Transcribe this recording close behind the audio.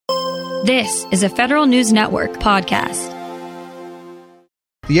This is a Federal News Network podcast.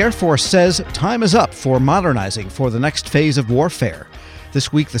 The Air Force says time is up for modernizing for the next phase of warfare.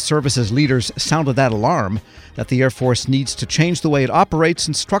 This week, the service's leaders sounded that alarm that the Air Force needs to change the way it operates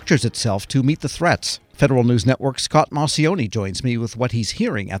and structures itself to meet the threats. Federal News Network's Scott Maucione joins me with what he's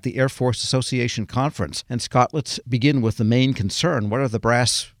hearing at the Air Force Association conference. And Scott, let's begin with the main concern. What are the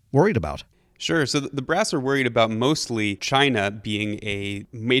brass worried about? Sure. So the brass are worried about mostly China being a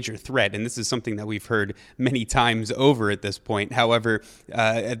major threat, and this is something that we've heard many times over at this point. However,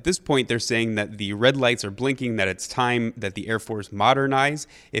 at this point, they're saying that the red lights are blinking, that it's time that the Air Force modernize.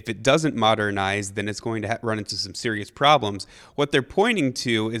 If it doesn't modernize, then it's going to run into some serious problems. What they're pointing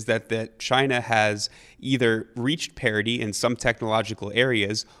to is that China has either reached parity in some technological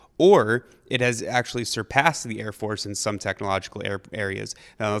areas, or it has actually surpassed the Air Force in some technological areas.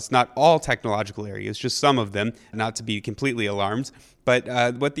 Now, it's not all technological areas, just some of them, not to be completely alarmed. But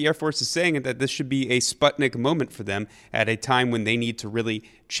what the Air Force is saying is that this should be a Sputnik moment for them at a time when they need to really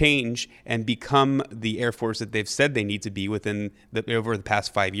change and become the Air Force that they've said they need to be over the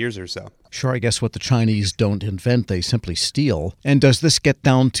past 5 years or so. Sure, I guess what the Chinese don't invent, they simply steal. And does this get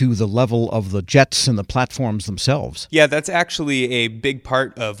down to the level of the jets and the platforms themselves? Yeah, that's actually a big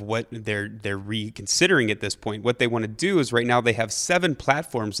part of what they're reconsidering at this point. What they want to do is right now they have 7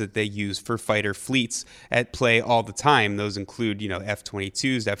 platforms that they use for fighter fleets at play all the time. Those include,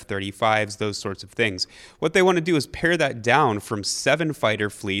 F-22s, F-35s, those sorts of things. What they want to do is pare that down from 7 fighter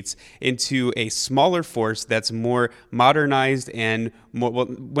fleets into a smaller force that's more modernized and more, well,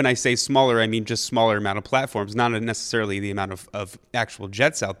 when I say smaller, I mean just smaller amount of platforms, not necessarily the amount of actual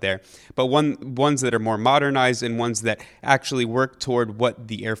jets out there, but ones that are more modernized and ones that actually work toward what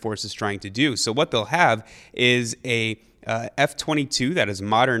the Air Force is trying to do. So what they'll have is a F-22 that is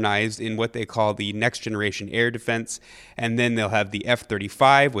modernized in what they call the next generation air defense, and then they'll have the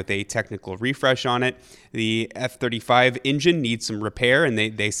F-35 with a technical refresh on it. The F-35 engine needs some repair, and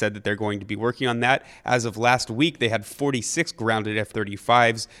they said that they're going to be working on that. As of last week, they had 46 grounded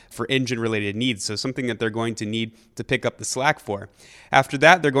F-35s for engine-related needs, so something that they're going to need to pick up the slack for. After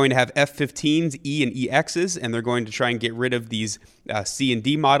that, they're going to have F-15s, E and EXs, and they're going to try and get rid of these C and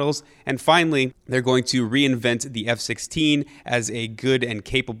D models. And finally, they're going to reinvent the F-16 as a good and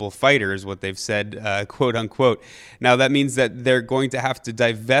capable fighter, is what they've said, quote unquote. Now, that means that they're going to have to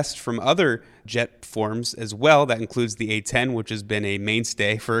divest from other jet forms as well. That includes the A-10, which has been a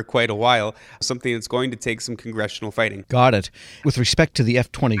mainstay for quite a while, something that's going to take some congressional fighting. Got it. With respect to the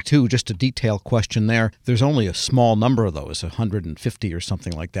F-22, just a detail question there. There's only a small number of those, 150 or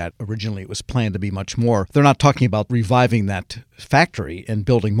something like that. Originally, it was planned to be much more. They're not talking about reviving that factory and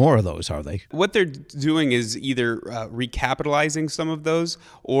building more of those, are they? What they're doing is either recapitalizing some of those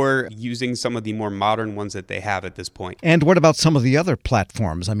or using some of the more modern ones that they have at this point. And what about some of the other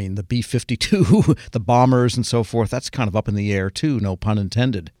platforms? I mean, the B-52, the bombers and so forth, that's kind of up in the air too, no pun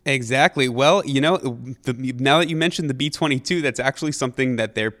intended. Exactly. Well, now that you mentioned the B-22, that's actually something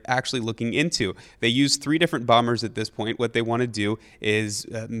that they're actually looking into. They use 3 different bombers at this point. What they want to do is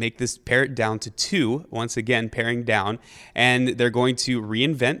pare it down to 2, once again, paring down, and they're going to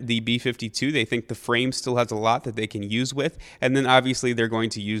reinvent the B-52. They think the frame still has a lot that they can use with, and then obviously they're going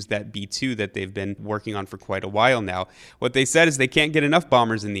to use that B-2 that they've been working on for quite a while now. What they said is they can't get enough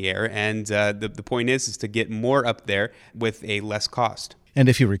bombers in the air, and the point is to get more up there with a less cost. And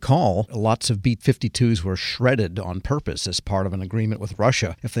if you recall, lots of B-52s were shredded on purpose as part of an agreement with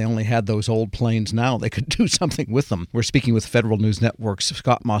Russia. If they only had those old planes now, they could do something with them. We're speaking with Federal News Network's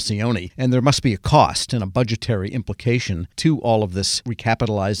Scott Maucione, and there must be a cost and a budgetary implication to all of this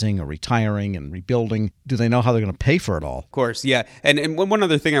recapitalizing or retiring and rebuilding. Do they know how they're going to pay for it all? Of course, yeah. And one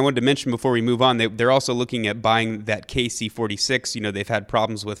other thing I wanted to mention before we move on, they're also looking at buying that KC-46, they've had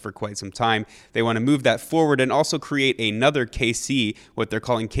problems with for quite some time. They want to move that forward and also create another KC, what they're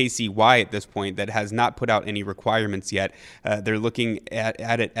calling KC-Y at this point, that has not put out any requirements yet. They're looking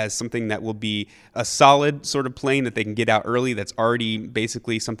at it as something that will be a solid sort of plane that they can get out early, that's already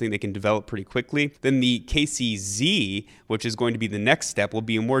basically something they can develop pretty quickly. Then the KC-Z, which is going to be the next step, will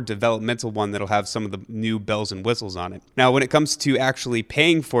be a more developmental one that'll have some of the new bells and whistles on it. Now, when it comes to actually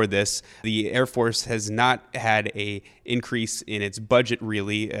paying for this, the Air Force has not had a increase in its budget,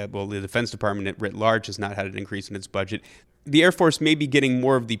 really. The Defense Department writ large has not had an increase in its budget. the Air Force may be getting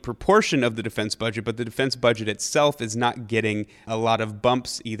more of the proportion of the defense budget, but the defense budget itself is not getting a lot of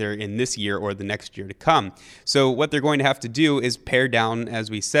bumps either in this year or the next year to come. So what they're going to have to do is pare down, as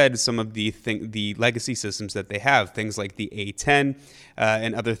we said, some of the legacy systems that they have, things like the A-10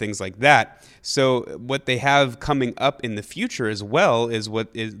 and other things like that. So what they have coming up in the future as well is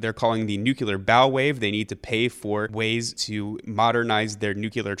they're calling the nuclear bow wave. They need to pay for ways to modernize their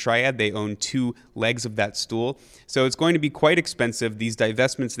nuclear triad. They own two legs of that stool. So it's going to be quite expensive. These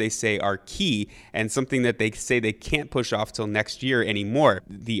divestments, they say, are key and something that they say they can't push off till next year anymore.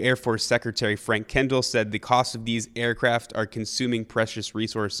 The Air Force Secretary Frank Kendall said the cost of these aircraft are consuming precious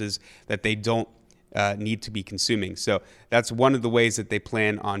resources that they don't need to be consuming. So that's one of the ways that they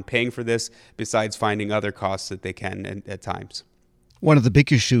plan on paying for this, besides finding other costs that they can at times. One of the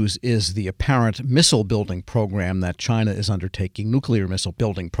big issues is the apparent missile building program that China is undertaking, nuclear missile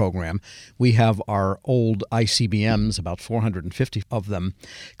building program. We have our old ICBMs, about 450 of them.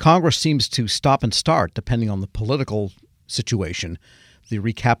 Congress seems to stop and start, depending on the political situation, the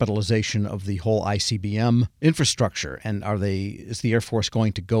recapitalization of the whole ICBM infrastructure. And is the Air Force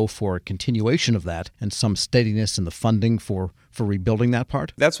going to go for a continuation of that and some steadiness in the funding for rebuilding that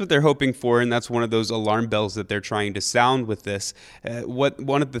part? That's what they're hoping for, and that's one of those alarm bells that they're trying to sound with this.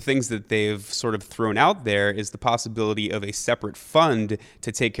 One of the things that they've sort of thrown out there is the possibility of a separate fund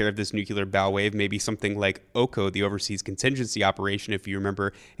to take care of this nuclear bow wave, maybe something like OCO, the Overseas Contingency Operation, if you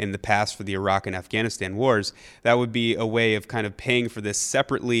remember in the past for the Iraq and Afghanistan wars. That would be a way of kind of paying for this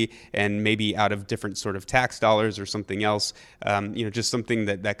separately and maybe out of different sort of tax dollars or something else, just something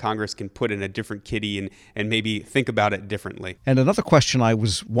that Congress can put in a different kitty and maybe think about it differently. And another question I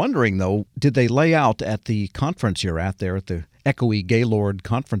was wondering, though, did they lay out at the conference you're at there at the echoey Gaylord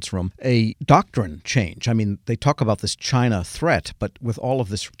conference room a doctrine change? I mean, they talk about this China threat, but with all of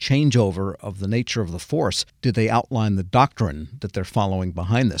this changeover of the nature of the force, did they outline the doctrine that they're following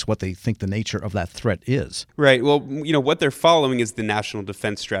behind this, what they think the nature of that threat is? Right. Well, what they're following is the National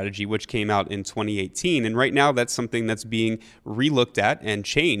Defense Strategy, which came out in 2018. And right now, that's something that's being relooked at and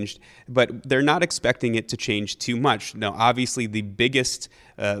changed, but they're not expecting it to change too much. Now, obviously, the biggest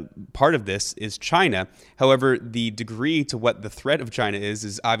part of this is China. However, the degree to what the threat of China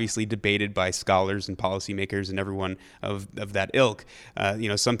is obviously debated by scholars and policymakers and everyone of that ilk.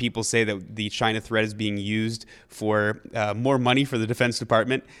 Some people say that the China threat is being used for more money for the Defense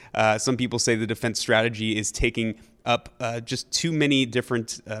Department. Some people say the defense strategy is taking up just too many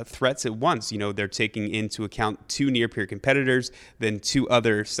different threats at once. They're taking into account two near-peer competitors, then two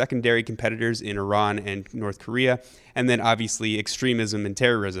other secondary competitors in Iran and North Korea, and then obviously extremism and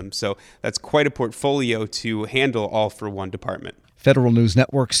terrorism. So that's quite a portfolio to handle all for one department. Federal News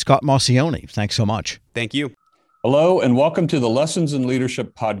Network, Scott Maucione, thanks so much. Thank you. Hello, and welcome to the Lessons in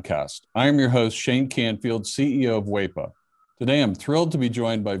Leadership podcast. I am your host, Shane Canfield, CEO of WEPA. Today, I'm thrilled to be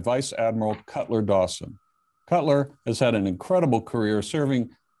joined by Vice Admiral Cutler Dawson. Cutler has had an incredible career serving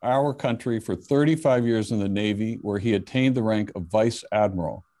our country for 35 years in the Navy, where he attained the rank of Vice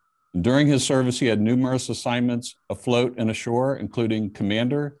Admiral. And during his service, he had numerous assignments afloat and ashore, including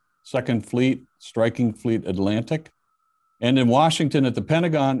Commander, 2nd Fleet, Striking Fleet Atlantic, and in Washington at the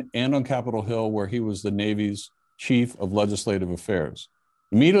Pentagon and on Capitol Hill, where he was the Navy's Chief of Legislative Affairs.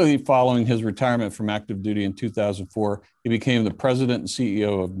 Immediately following his retirement from active duty in 2004, he became the president and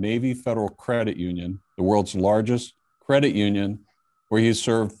CEO of Navy Federal Credit Union, the world's largest credit union, where he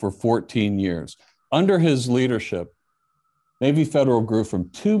served for 14 years. Under his leadership, Navy Federal grew from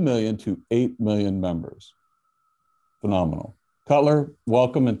 2 million to 8 million members. Phenomenal. Cutler,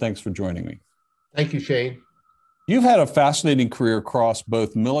 welcome and thanks for joining me. Thank you, Shane. You've had a fascinating career across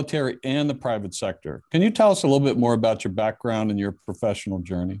both military and the private sector. Can you tell us a little bit more about your background and your professional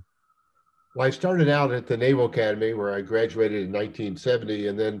journey? Well, I started out at the Naval Academy, where I graduated in 1970,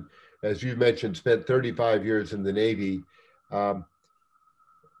 and then, as you mentioned, spent 35 years in the Navy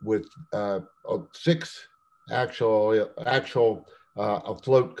with 6 actual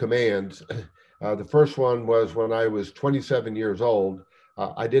afloat commands. The first one was when I was 27 years old.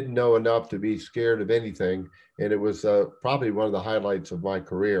 I didn't know enough to be scared of anything, and it was probably one of the highlights of my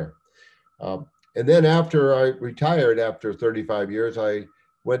career. And then after I retired, after 35 years, I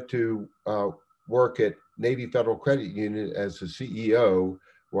went to work at Navy Federal Credit Union as the CEO,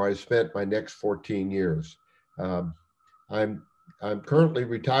 where I spent my next 14 years. I'm currently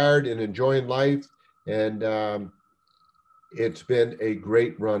retired and enjoying life, and it's been a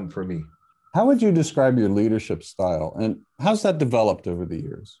great run for me. How would you describe your leadership style, and how's that developed over the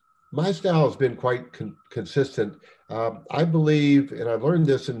years? My style has been quite consistent. I believe, and I've learned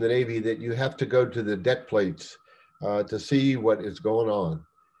this in the Navy, that you have to go to the deck plates to see what is going on.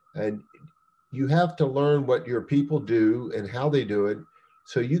 And you have to learn what your people do and how they do it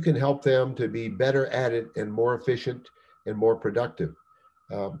so you can help them to be better at it and more efficient and more productive.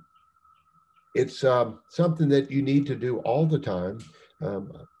 It's something that you need to do all the time.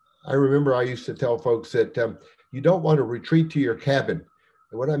 I remember I used to tell folks that you don't want to retreat to your cabin.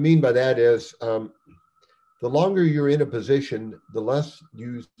 And what I mean by that is the longer you're in a position, the less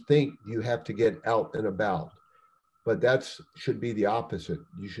you think you have to get out and about. But that should be the opposite.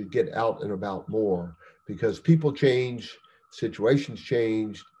 You should get out and about more because people change, situations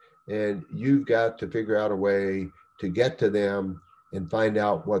change, and you've got to figure out a way to get to them and find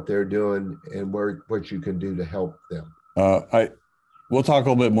out what they're doing and what you can do to help them. We'll talk a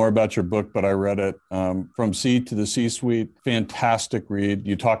little bit more about your book, but I read it, From Seed to the C-Suite. Fantastic read.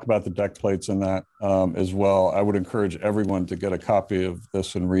 You talk about the deck plates in that as well. I would encourage everyone to get a copy of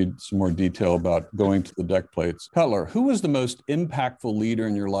this and read some more detail about going to the deck plates. Cutler, who was the most impactful leader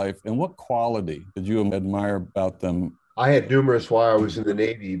in your life, and what quality did you admire about them? I had numerous while I was in the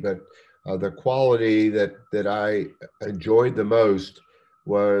Navy, but the quality that I enjoyed the most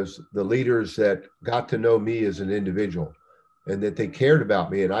was the leaders that got to know me as an individual, and that they cared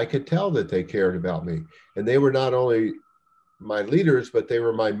about me. And I could tell that they cared about me. And they were not only my leaders, but they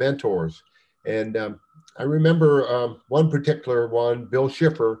were my mentors. And I remember one particular one, Bill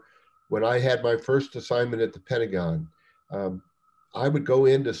Schiffer, when I had my first assignment at the Pentagon. I would go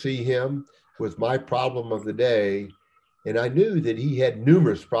in to see him with my problem of the day. And I knew that he had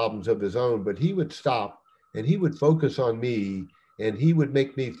numerous problems of his own, but he would stop and he would focus on me, and he would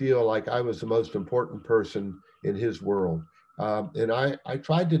make me feel like I was the most important person in his world. And I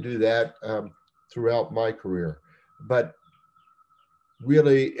tried to do that throughout my career, but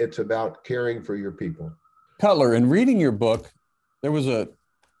really it's about caring for your people. Cutler, in reading your book, there was a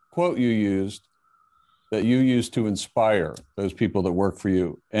quote you used to inspire those people that work for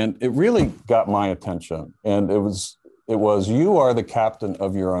you. And it really got my attention. And it was, you are the captain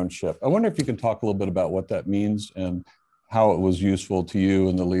of your own ship. I wonder if you can talk a little bit about what that means and how it was useful to you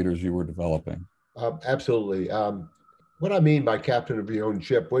and the leaders you were developing. Absolutely. What I mean by captain of your own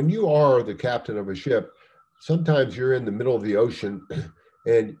ship, when you are the captain of a ship, sometimes you're in the middle of the ocean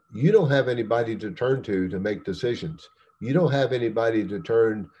and you don't have anybody to turn to make decisions. You don't have anybody to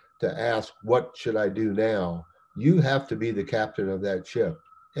turn to ask, what should I do now? You have to be the captain of that ship.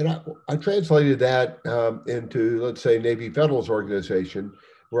 And I translated that into, let's say, Navy Federal's organization,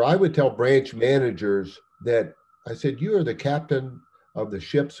 where I would tell branch managers that I said, you are the captain of the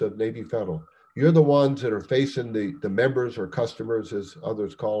ships of Navy Federal. You're the ones that are facing the members or customers, as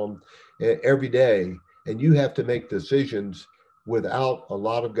others call them, every day. And you have to make decisions without a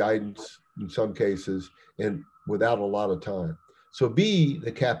lot of guidance in some cases and without a lot of time. So be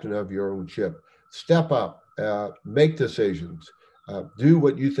the captain of your own ship. Step up, make decisions, do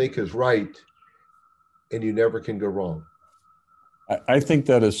what you think is right, and you never can go wrong. I think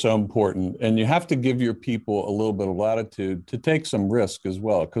that is so important. And you have to give your people a little bit of latitude to take some risk as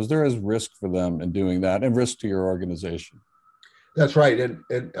well, because there is risk for them in doing that and risk to your organization. That's right.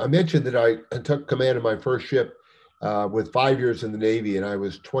 And I mentioned that I took command of my first ship with 5 years in the Navy, and I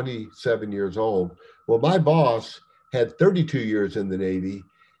was 27 years old. Well, my boss had 32 years in the Navy,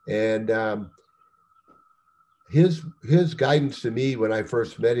 and his guidance to me when I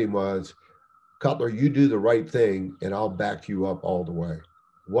first met him was, Cutler, you do the right thing and I'll back you up all the way.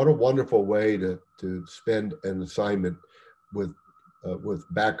 What a wonderful way to spend an assignment with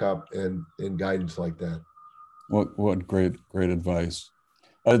backup and guidance like that. What great advice.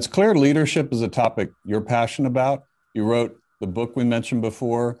 It's clear leadership is a topic you're passionate about. You wrote the book we mentioned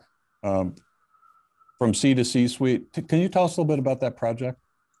before, From C to C-Suite. Can you tell us a little bit about that project?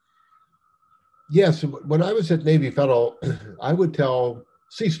 Yes, when I was at Navy Federal, I would tell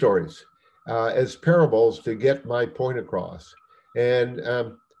sea stories as parables to get my point across. And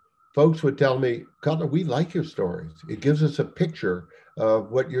folks would tell me, Cutler, we like your stories. It gives us a picture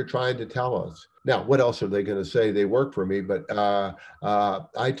of what you're trying to tell us. Now, what else are they going to say? They work for me, but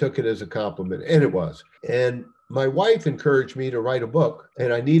I took it as a compliment, and it was. And my wife encouraged me to write a book,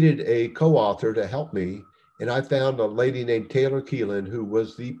 and I needed a co-author to help me. And I found a lady named Taylor Keelan, who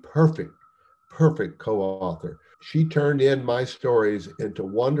was the perfect co-author. She turned in my stories into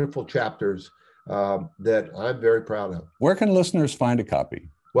wonderful chapters that I'm very proud of. Where can listeners find a copy?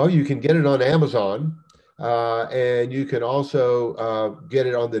 Well, you can get it on Amazon, and you can also get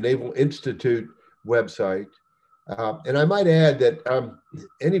it on the Naval Institute website. And I might add that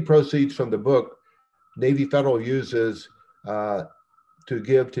any proceeds from the book, Navy Federal uses to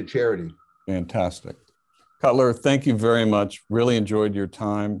give to charity. Fantastic. Cutler, thank you very much. Really enjoyed your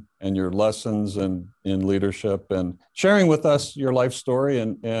time and your lessons in leadership and sharing with us your life story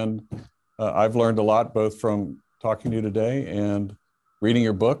and I've learned a lot, both from talking to you today and reading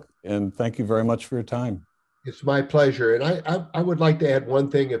your book. And thank you very much for your time. It's my pleasure. And I would like to add one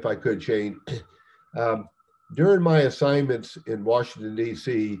thing, if I could, Shane. During my assignments in Washington,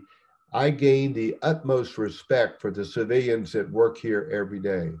 D.C., I gained the utmost respect for the civilians that work here every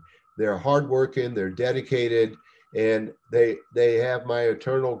day. They're hardworking, they're dedicated, and they have my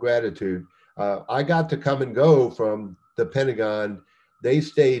eternal gratitude. I got to come and go from the Pentagon. They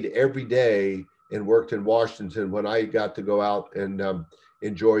stayed every day and worked in Washington when I got to go out and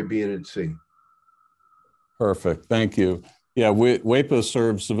enjoy being at sea. Perfect. Thank you. Yeah, WEPA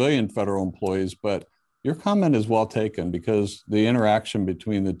serves civilian federal employees, but your comment is well taken because the interaction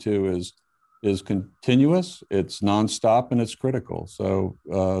between the two is continuous, it's nonstop, and it's critical. So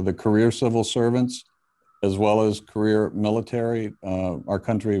the career civil servants, as well as career military, our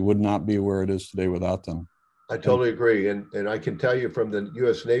country would not be where it is today without them. I totally agree. And I can tell you from the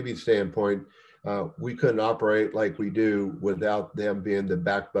U.S. Navy standpoint, we couldn't operate like we do without them being the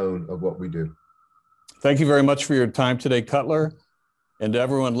backbone of what we do. Thank you very much for your time today, Cutler. And to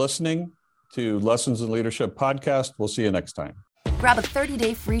everyone listening to Lessons in Leadership podcast, we'll see you next time. Grab a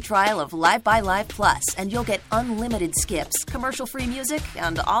 30-day free trial of Live by Live Plus, and you'll get unlimited skips, commercial-free music,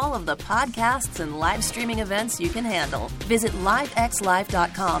 and all of the podcasts and live streaming events you can handle. Visit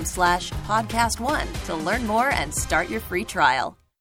livexlive.com/podcast1 to learn more and start your free trial.